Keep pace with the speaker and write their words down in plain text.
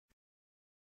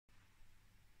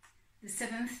The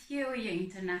 7th Geoje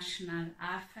International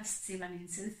Art Festival in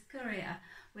South Korea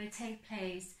will take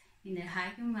place in the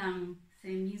Haegeumgang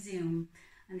Film Museum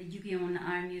and the Yukung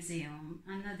Art Museum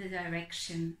under the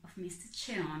direction of Mr.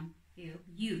 Cheon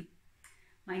Il-yu.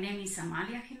 My name is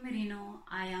Amalia Gil-Merino.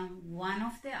 I am one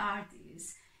of the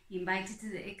artists invited to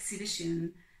the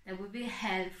exhibition that will be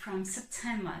held from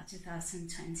September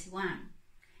 2021.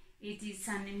 It is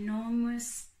an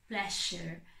enormous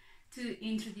pleasure to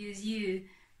introduce you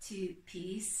to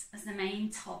peace as the main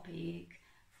topic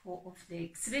of the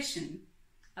exhibition.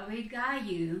 I will guide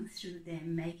you through the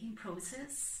making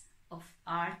process of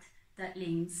art that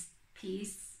links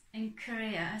peace and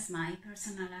Korea as my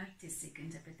personal artistic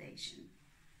interpretation.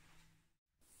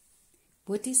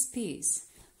 What is peace?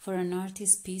 For an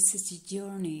artist, peace is a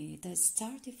journey that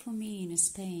started for me in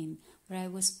Spain, where I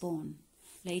was born.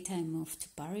 Later I moved to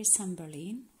Paris and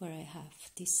Berlin, where I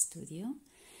have this studio.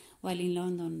 While in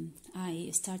London,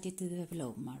 I started to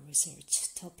develop my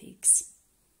research topics.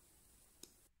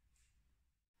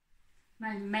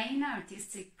 My main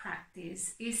artistic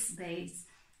practice is based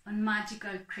on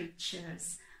magical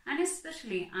creatures, and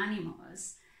especially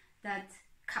animals, that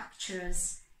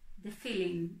captures the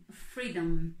feeling of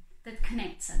freedom that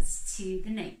connects us to the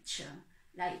nature.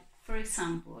 Like, for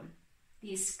example,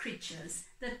 these creatures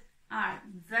that are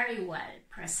very well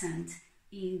present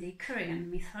in the Korean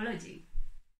mythology.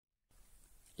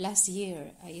 Last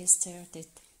year, I started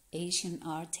Asian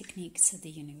art techniques at the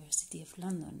University of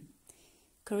London.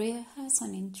 Korea has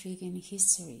an intriguing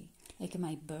history, like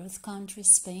my birth country,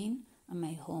 Spain, and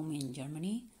my home in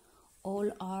Germany.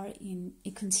 All are in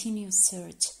a continuous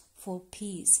search for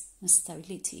peace and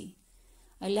stability.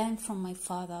 I learned from my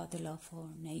father the love for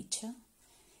nature.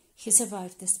 He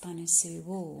survived the Spanish Civil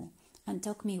War and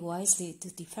taught me wisely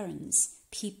to differentiate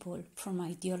people from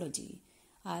ideology,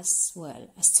 as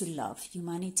well as to love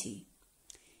humanity.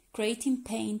 Creating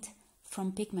paint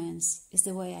from pigments is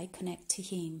the way I connect to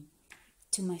him,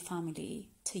 to my family,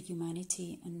 to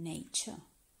humanity and nature.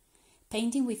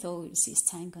 Painting with oils is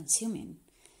time-consuming,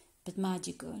 but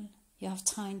magical. You have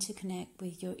time to connect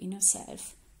with your inner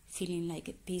self, feeling like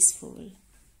a peaceful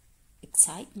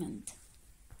excitement.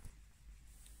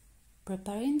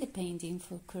 Preparing the painting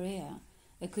for Korea,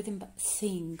 I couldn't but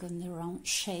think on the round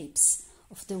shapes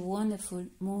of the wonderful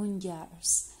moon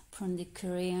jars from the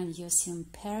Korean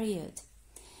Joseon period.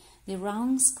 The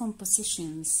round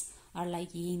compositions are like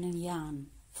yin and yang,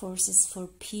 forces for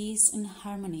peace and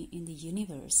harmony in the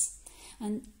universe.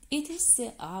 And it is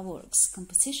the artwork's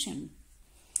composition.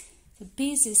 The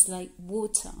peace is like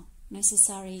water,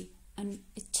 necessary and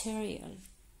ethereal.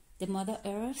 The Mother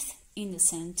Earth in the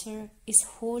center is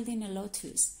holding a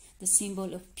lotus, the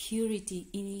symbol of purity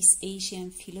in East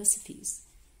Asian philosophies.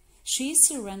 She is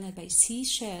surrounded by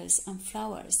seashells and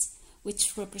flowers,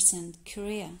 which represent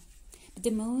Korea. But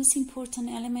the most important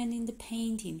element in the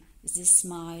painting is the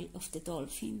smile of the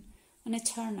dolphin, an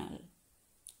eternal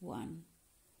one.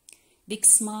 Big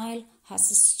Smile has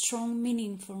a strong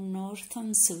meaning for North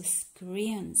and South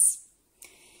Koreans.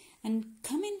 And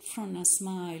coming from a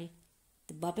smile,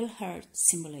 the bubble heart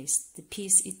symbolizes the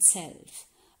peace itself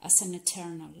as an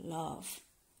eternal love.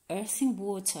 Earth and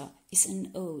water is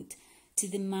an ode to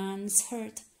the man's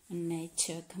heart and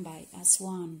nature combined as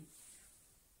one.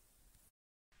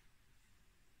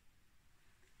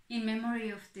 In memory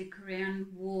of the Korean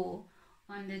War,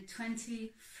 on the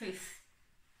 25th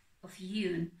of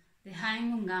June, the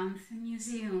Haegeumgang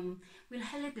Museum will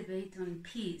hold a debate on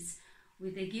peace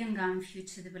with the Gyeongnsangnam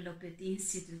Future Development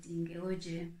Institute in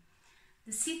Geoje.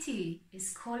 The city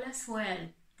is called as well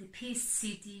the Peace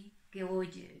City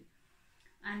Geoje,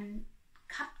 and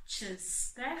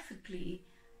captures perfectly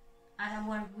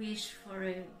our wish for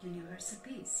a universal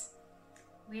peace.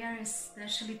 We are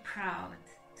especially proud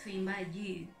to invite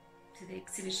you to the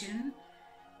exhibition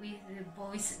with the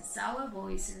voices, our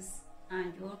voices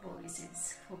and your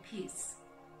voices for peace.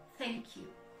 Thank you.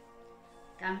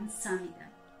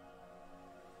 Gyeongnsangnam-do.